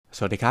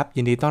สวัสดีครับ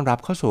ยินดีต้อ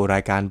นรับเข้าสู่ราย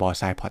การบอ s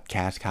ไซพอดแ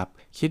คสต์ครับ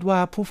คิ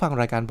ดว่าผู้ฟัง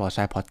รายการบอ s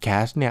ไซพอดแ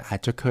คสต์เนี่ยอ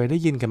าจจะเคยได้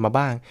ยินกันมา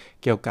บ้าง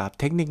เกี่ยวกั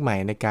บเทคนิคใ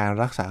หม่ในการ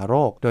รักษาโ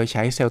รคโดยใ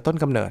ช้เซลล์ต้น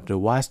กำเนิดหรือ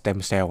ว่าส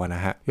เต็มเซลล์น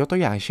ะฮะยกตัว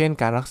อย่างเช่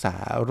นการรักษ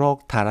าโ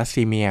รคทาลั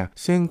สซีเมี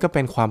ยซึ่งก็เ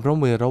ป็นความร่ว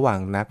มมือระ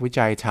หว่างนักวิ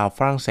จัยชาว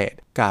ฝรั่งเ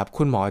ศสกั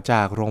บคุณหมอจ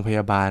ากโรงพ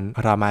ยาบา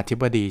ลราม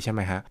าธิบดีใช่ไ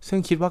หมฮะ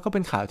ซึ่งคิดว่าก็เป็น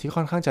ข่าว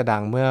ที่ค่อนข้างจ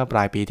ะดังเมื่อป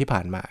ลายปีที่ผ่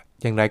านมา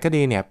อย่างไ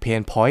รก็ดีเนี่ยเพ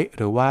นพอยต์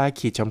หรือว่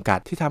าขีดจำกั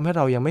ดที่ทำให้เ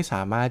รายังไม่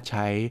สามารถ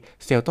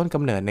ใช้เซลล์ต้นก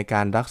ำเนิดใ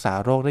นการรักษ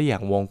าโรคได้อย่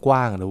างวง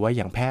กว้างหรือว่า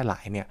อย่างแพร่ห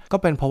ลายเนี่ยก็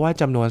เป็นเพราะว่า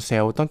จำนวนเ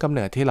ซลล์ต้นกำเ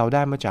นิดที่เราไ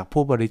ด้มาจา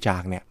กผู้บริจ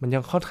าคเนี่ยมัน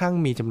ยังค่อ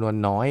นข้างมีจำน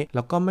วนน้อย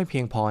แล้วก็ไม่เ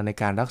พียงพอใน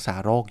การรัก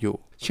ษาโรคอ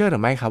ยู่เชื่อหรือ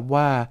ไม่ครั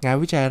บว่างา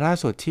นวิจัยล่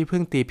าสุดที่เ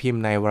พิ่งตีพิ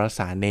มพ์ในวาร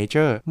สาร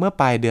Nature เมื่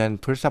อปลายเดือน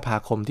พฤษภ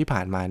าคมที่ผ่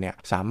านมาเนี่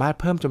ยสามาร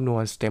ถเพิ่มจำนว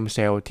นสเต็ม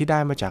เซลล์ที่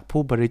ได้มาจาก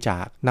ผู้บริ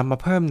จาคนำม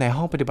าเพิ่มใน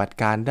ห้อง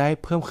ปฏิบัติการ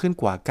ได้เพิ่มขึ้น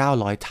กว่า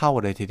900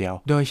เท่าเลยทีเดี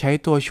ยวโดยใช้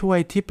ตัวช่ว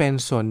ยที่เป็น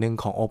ส่วนหนึ่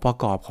งขององค์ปร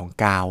ะกอบขอ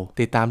งกาว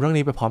ติดตามเรื่อง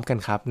นี้ไปพร้อมกั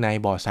นครับใ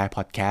นบอ s ไซ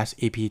พอดแคสต์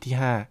EP ที่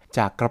5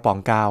จากกระป๋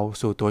องกา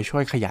วสู่ตั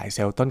วช่วยขยายเ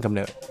ซลล์ต้นกำเ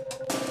นิ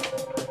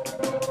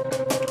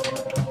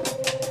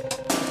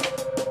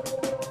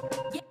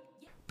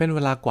ดเป็นเ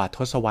วลากว่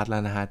าทศวรรษแล้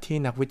วนะฮะที่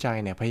นั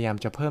กวิจัยเนี่ยพยายา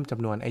มจะเพิ่ม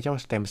จำนวนไอ้เจ้า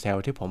สเต็มเซล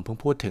ล์ที่ผมเพิ่ง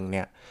พูดถึง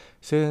เนี่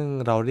ยซึ่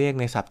งเราเรีย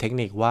กในศัพท์เท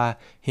คนิคว่า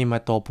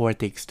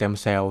hematopoietic stem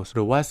cells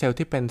หรือว่าเซลล์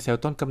ที่เป็นเซลล์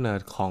ต้นกำเนิ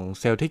ดของ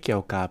เซลล์ที่เกี่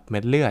ยวกับเม็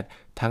ดเลือด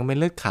ทั้งเม็ด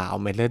เลือดขาว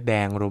เม็ดเลือดแ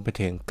ดงรวมไ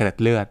ปถึงเกล็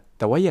ดเลือด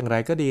แต่ว่าอย่า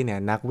งไรก็ดีเนี่ย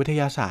นักวิท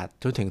ยาศาสตร์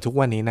จนถึงทุก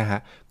วันนี้นะ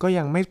ฮะก็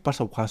ยังไม่ปร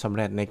ะสบความสำเ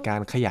ร็จในก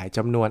ารขยาย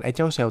จำนวนไอ้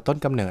เจ้าเซลล์ต้น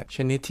กำเนิด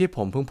ชนิดที่ผ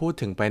มเพิ่งพู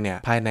ดถึงไปเนี่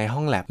ยภายในห้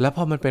องแลบและ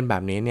พอมันเป็นแ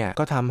บบนี้เนี่ย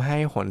ก็ทำ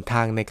ให้หนท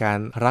างใน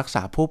การรัก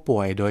ษา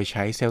ผู้ป่วยโดย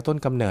ใช้เซลล์ต้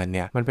นกำเนิดเ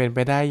นี่ยมันเป็นไ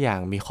ปได้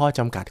อย่างมีข้อ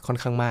จำกัดค่อ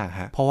นข้างมาก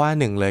ฮะเพราะว่า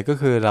หนึ่งเลยก็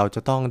คือเราจะ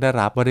ต้อง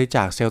ได้รับบริจ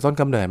าคเซลล์ต้น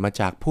กำเนิดมา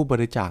จากผู้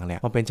บริจาคเนี่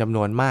ยมาเป็นจำน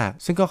วนมา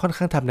กซึ่งก็ค่อ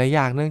นข้างทำได้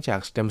ยากเนื่องจ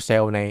ากสเต็มเซล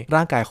ล์ในร่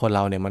างกายคนเ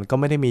ราเนี่ยมันก็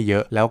ไม่ได้มีเย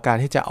อะแล้วกา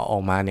รที่จะเอาอ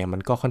อกมาเนี่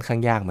ยมันก็ค่อนข้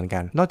างยากเหมือ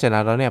นกันนอกจาก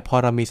นั้นแล้วเนี่ยพ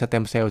อเรามีสเต็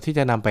มเซลล์ที่จ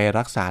ะนำไ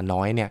ปรักษาน้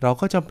อยเนี่ยเรา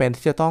ก็จำเป็น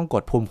ที่จะต้องก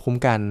ดภูมิคุ้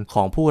มกัน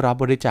ของผู้รับบ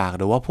ริจา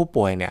คหรือว่า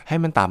ผู้ป่วยเนี่ย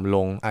ให้มันต่ำล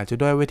งอาจจะ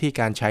ด้วยวิธี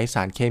การใช้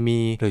สารเ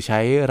คมีหรือใ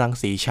ช้รั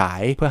งสีฉ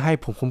ายเพื่อให้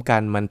ภูมิคุ้ม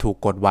กันมันถู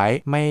กกดไ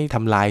ว้ไม่ท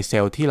ำลายเซ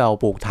ลล์ที่เร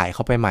าปลูกถ่ายเข้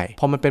าไปใ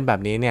หม่พอมันเป็นแบ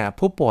บนี้เนี่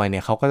ยผู้ป่วยเนี่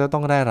ยเขาก็จะต้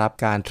องได้รับ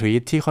การทรี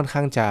ตที่ค่อนข้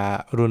าง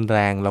จะรุนแ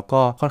รงแล้วก็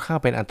ค่อนข้าง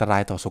เป็นอันต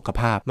รายต่อสุ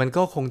ขภาพมั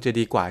นก็คงจ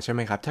ะดีกว่าใช่ไห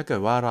มครับถ้า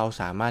เกิดว่าเรา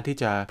สามารถ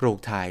ที่จะปลู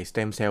กถ่ายส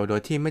เต็มเซลล์โดย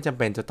ที่ไม่จำ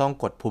เป็นจะต้อง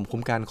กดภูมิ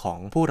คุ้มกันข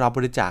องผู้รับ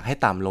บริจาค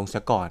ให้ต่ำลงซะ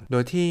ก่อนโด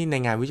ยที่ใน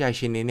งานวิจัย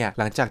ชิ้นนี้เนี่ย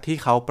หลังจากที่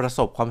เขาประ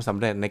สบความสำ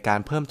เร็จในกา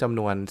รเพิ่มจำ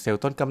นวนเซลล์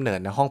ต้นกำเนิ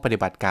ดในห้องปฏิ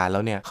บัติการแล้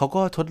วเนี่ยเข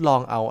าก็ทดล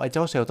องเอาไอ้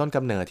เจ้าเซลล์ต้น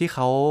กำเนิดที่เ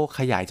ขา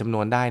ขยายจำ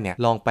นวนได้เนี่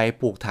ยลองไป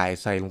ปลูกถ่าย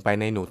ใส่ลงไ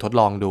ปในหนูทด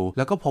ลองดูแ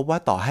ล้วก็พบว่า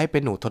ต่อให้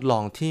เป็นหนูทดล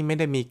องที่ไม่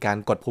ได้มีก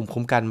ารกดภูมิ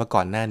คุ้มกันม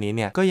าก่อนหน้านี้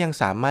เนี่ยก็ยัง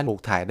สามารถ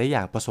ปลูกถ่ายได้อย่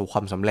างประส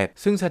บความสำเร็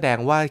จซึ่งแสด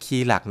งว่า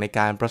คีย์หลักใน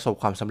การประสบ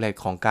ความสำเร็จ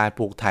ของการ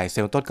ปลูกถ่าย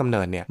เซลล์ต้นกำ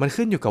เนิดเนี่ยมัน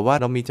ขึ้นอยู่กับว่า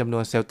เรามีจำน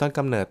วนเซลล์ต้น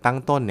กำเนิด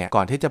ตั้งต้นเนี่ยก่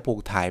อนที่จะปลู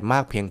กถ่ายม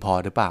ากเพียงพ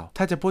อหรือเปล่า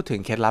ถ้าจะพูดถึ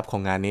งเคล็ดลับข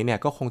องงานนี้เนี่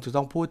ยก็คงจ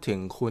ะต้องพูดถึ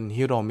งคุณ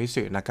ฮิโรมิ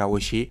สึนากาอุ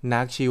ชิ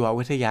นักชีว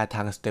วิทยาท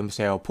างสเต็มเ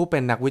ซลล์ผู้เป็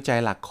นนักวิจั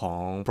ยหลักข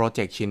องโปรเ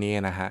จกต์ชิ้น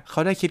นี้นะฮะเ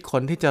ขาได้คิดค้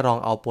นที่จะ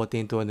ลองเอาโป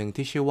รตีนตัวหนึ่ง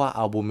ที่ชื่อว่า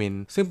อั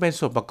ลบูมินซึ่งเป็น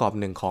ส่วนประกอบ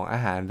หนึ่งของอา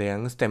หารเลี้ย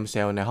งสเต็ม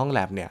เซลล์ในห้องแ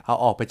ลบเนี่ยเอา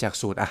ออกไปจาก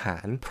สูตรอา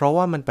หารเพราะ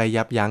ว่ามันไป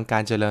ยับยั้งก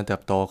ารเจริญเติ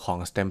บโตข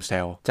องสเต็มเ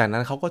ซลล์จากนั้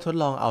นเขาก็ทด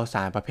ลองเอา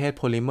สารประเภทโ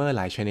พลิเมอร์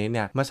หลายชนิด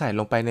เนี่ยมาใส่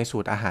ลงไปใน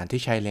สูตรอาหารที่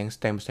ใช้เลี้ยงส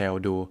เต็มเซ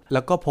ลล์ดูแล้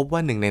วก็พ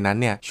บว่าหนึ่งในนั้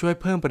นเนี่ยช่วย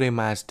เพิ่มปริ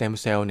มาณสเต็ม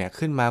เซลล์เนี่ย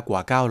ขึ้นมากว่า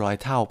900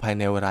เท่าภา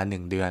ยในเวลา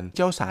1เดือนเ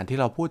จ้าสาร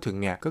ที่เราพูดถึง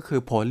เนี่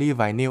ยก็คือโพลี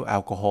ไวนิลแ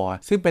อลกอฮอล์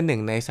ซึ่งเป็นหนึ่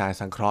งในสาร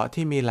สังเคราะห์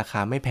ที่มีราค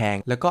าไม่แพ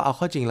งแล้วก็เอา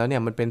เข้าจริงแล้วเนี่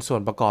ยมันเป็นส่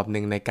วนประกอบ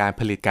หนึ่งในการ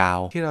ผลิตกา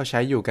วที่เราใช้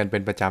อยู่กันเป็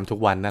นประจำทุ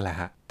กวันนั่นแหละ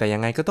ฮะ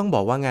แต่ยังไงก็ต้อง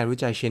บอกว่างา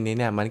นวิจัยชิ้น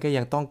นี้เนี่ยมั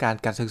นก็ยังต้อง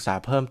การศึกษา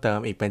เพิ่มเติ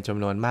มอีกเป็นจำ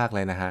นวนมากเล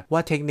ยนะฮ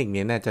ะว่าเทคนิค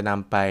นี้เนี่ยจะ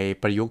นำไป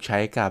ประยุกต์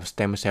ใช้กับสเ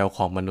ต็มเซลล์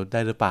ของมนุษย์ไ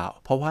ด้หรือเปล่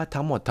าเพราะว่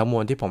าทั้งหมดทั้ง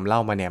มวลที่ผม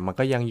เล่ามาเนี่ยมัน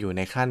ก็ยังอ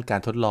ยู่ในขั้นก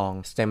ารทด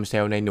ลองสเต็มเซ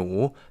ลล์ในห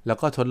นูแล้ว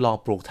ก็ทดลอ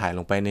งปลูกถ่ายล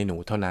งไปในห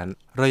นูเท่านั้น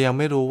เรายัง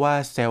ไม่รู้ว่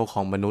าเซลล์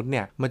ของมนุษย์เ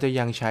นี่ยมันจ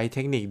ะยังใช้เ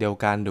ทคนิคเดียว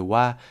กันหรื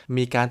อว่า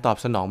มีการตอบ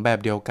สนองแบ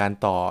บเดียวกั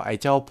นต่อ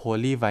ไอ้เจ้าโ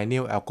พลีไ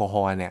วนิลแอลกอฮ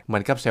อล์เนี่ยเหมื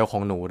อนกับเซลล์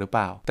ของหนูหรือเป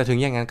ล่าแต่ถึ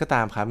งอย่างนั้นก็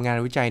ตามครับง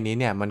านวิจัยนี้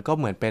เนี่ยมันก็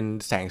เหมือนเป็น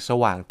แสงส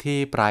ว่าง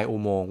ที่ปลา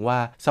ยอุโมงค์ว่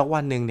าสัก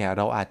วันหนึ่งเนี่ยเ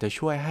ราอาจจ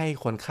ะช่วยให้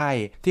คน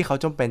ไข้ที่เข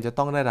าจำเป็นจ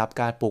ะต้องได้รั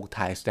บการปลูก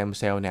ถ่ายสเต็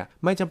มเซลล์เนี่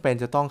ยไม่จำเป็น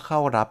จะต้อง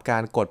เข้ารับก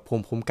ารกดภู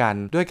มิคุ้ม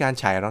กันด้วยการ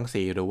ฉายรัง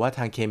สีหรือว่าท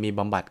างเคมี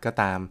บำบั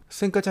ดก็ตาม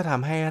ซึ่งก็จะ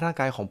ทำให้ร่า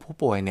งกายของผู้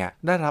ป่วยเนี่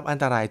ยได้รับอัน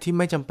ตรายที่ไ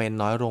ม่จำเป็น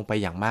น้อยลง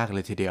ไปอย่างมากเล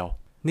ยทีเดียว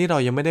นี่เ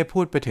รายังไม่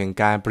ได้พูดไปถึ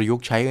งการประยุก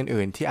ต์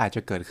ใช้อื่นๆที่อาจ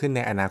จะเกิดขึ้น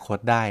ในอนาค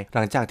ตได้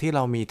หลังจากที่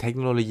เรามีเทค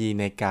โนโลยี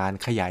ในกา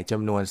รขยายจ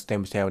ำนวนสเต็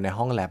มเซลล์ใน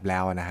ห้องแลบแล้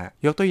วนะฮ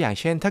ะยกตัวอย่า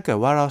งเช่นถ้าเกิด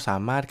ว่าเราสา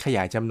มารถขย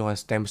ายจำนว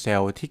นสเต็มเซ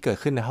ลล์ที่เกิด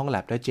ขึ้นในห้องแล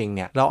บได้จริง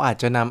เนี่ยเราอา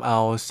จจะนำเ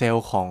อาเซ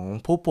ลล์ข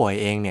องผู้ป่ว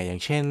ยเองเนี่ยอย่าง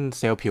เช่น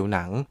เซลล์ผิว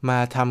หนัง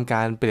มาทำ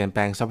การเปลี่ยนแป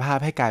ลงสภ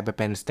าพให้กลายไปเ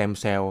ป็นสเต็ม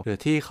เซลล์หรื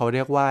อที่เขาเ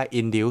รียกว่า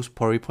induced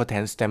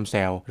pluripotent stem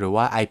cell หรือ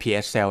ว่า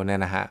iPS cell เนี่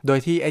ยนะฮะโ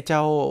ดยที่ไอ้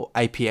เจ้า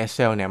iPS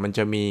cell เนี่ยมัน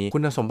จะมีคุ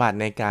ณส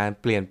มบัติในการ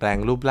เปลี่ยนแปล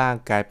งรูปร่าง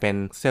กลายเป็น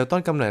เซลล์ต้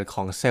นกำเนิดข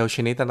องเซลล์ช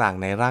นิดต่าง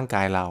ๆในร่างก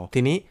ายเรา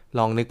ทีนี้ล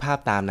องนึกภาพ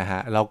ตามนะฮ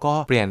ะเราก็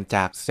เปลี่ยนจ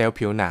ากเซลล์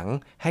ผิวหนัง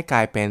ให้กล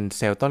ายเป็นเ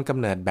ซลล์ต้นกำ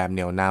เนิดแบบเห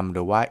นี่ยวนำห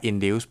รือว่า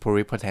induced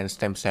pluripotent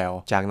stem cell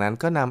จากนั้น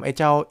ก็นำไอ้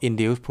เจ้า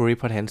induced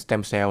pluripotent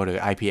stem cell หรือ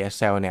iPS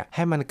cell เนี่ยใ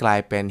ห้มันกลาย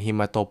เป็น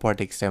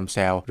hematopoietic stem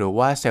cell หรือ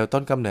ว่าเซลล์ต้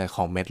นกำเนิดข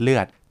องเม็ดเลื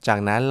อดจาก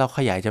นั้นเราข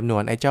ยายจำนว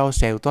นไอ้เจ้าเ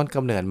ซลล์ต้นก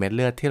ำเนิดเม็ดเ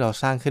ลือดที่เรา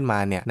สร้างขึ้นมา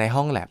เนี่ยใน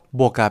ห้องแลบ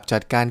บวกกับจั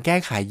ดการแก้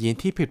ไขยีน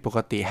ที่ผิดปก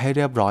ติให้เ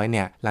รียบร้อยเ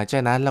นี่ยหลังจา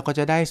กนั้นเราก็จ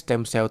ะได้สเต็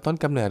มเซลล์ต้น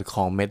กำเนิดข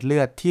องเม็ดเลื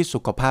อดที่สุ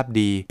ขภาพ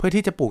ดีเพื่อ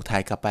ที่จะปลูกถ่า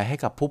ยกลับไปให้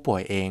กับผู้ป่ว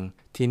ยเอง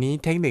ทีนี้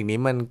เทคนิคนี้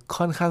มัน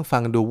ค่อนข้างฟั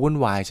งดูวุ่น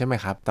วายใช่ไหม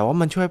ครับแต่ว่า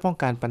มันช่วยป้อง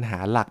กันปัญหา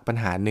หลักปัญ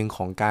หาหนึ่งข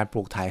องการป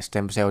ลูกถ่ายสเ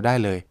ต็มเซลล์ได้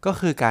เลยก็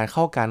คือการเ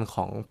ข้ากันข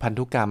องพัน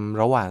ธุกรรม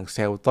ระหว่างเซ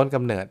ลล์ต้นก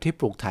ำเนิดที่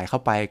ปลูกถ่ายเข้า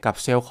ไปกับ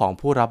เซลล์ของ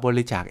ผู้รับบ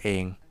ริจาคเอ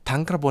ง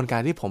ทั้งกระบวนกา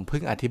รที่ผมเพิ่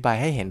งอธิบาย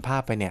ให้เห็นภา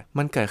พไปเนี่ย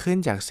มันเกิดขึ้น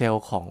จากเซล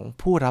ล์ของ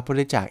ผู้รับบ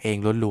ริจาคเอง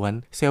ล้วน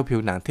ๆเซลล์ผิว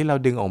หนังที่เรา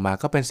ดึงออกมา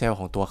ก็เป็นเซลล์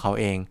ของตัวเขา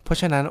เองเพราะ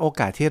ฉะนั้นโอ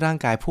กาสที่ร่าง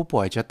กายผู้ป่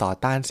วยจะต่อ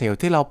ต้านเซลล์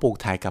ที่เราปลูก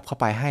ถ่ายกลับเข้า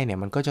ไปให้เนี่ย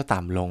มันก็จะต่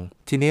ำลง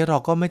ทีนี้เรา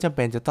ก็ไม่จำเ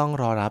ป็นจะต้อง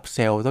รอรับเซ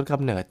ลล์ต้นก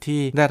ำเนิด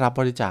ที่ได้รับ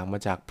บริจาคมา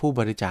จากผู้บ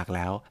ริจาคแ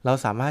ล้วเรา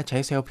สามารถใช้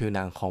เซลล์ผิวห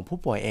นังของผู้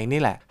ป่วยเอง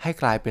นี่แหละให้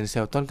กลายเป็นเซล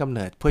ล์ต้นกำเ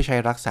นิดเพื่อใช้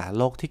รักษา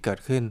โรคที่เกิด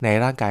ขึ้นใน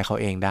ร่างกายเขา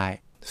เองได้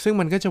ซึ่ง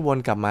มันก็จะวน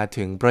กลับมา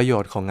ถึงประโย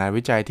ชน์ของงาน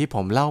วิจัยที่ผ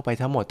มเล่าไป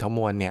ทั้งหมดทั้งม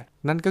วลเนี่ย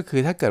นั่นก็คื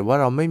อถ้าเกิดว่า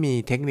เราไม่มี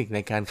เทคนิคใน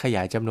การขย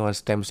ายจำนวน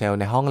สเต็มเซลล์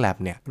ในห้องแลบ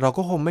เนี่ยเรา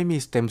ก็คงไม่มี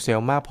สเต็มเซล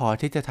ล์มากพอ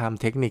ที่จะท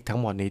ำเทคนิคทั้ง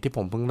หมดนี้ที่ผ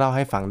มเพิ่งเล่าใ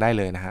ห้ฟังได้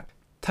เลยนะฮะ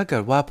ถ้าเกิ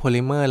ดว่าโพ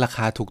ลิเมอร์ราค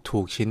าถู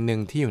กๆชิ้นหนึ่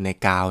งที่อยู่ใน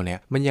กาวเนี่ย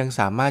มันยัง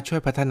สามารถช่ว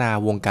ยพัฒนา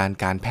วงกา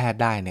รแพทย์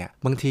ได้เนี่ย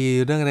บางที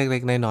เรื่องเล็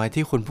กๆน้อยๆ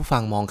ที่คุณผู้ฟั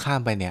งมองข้า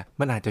มไปเนี่ย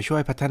มันอาจจะช่ว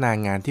ยพัฒนา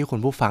งานที่คุณ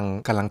ผู้ฟัง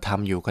กำลังท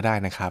ำอยู่ก็ได้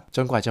นะครับจ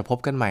นกว่าจะพบ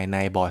กันใหม่ใน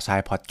บ่อทรา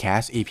ยพอดแคส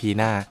ต์ EP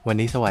หน้าวัน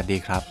นี้สวัสดี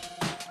ครับ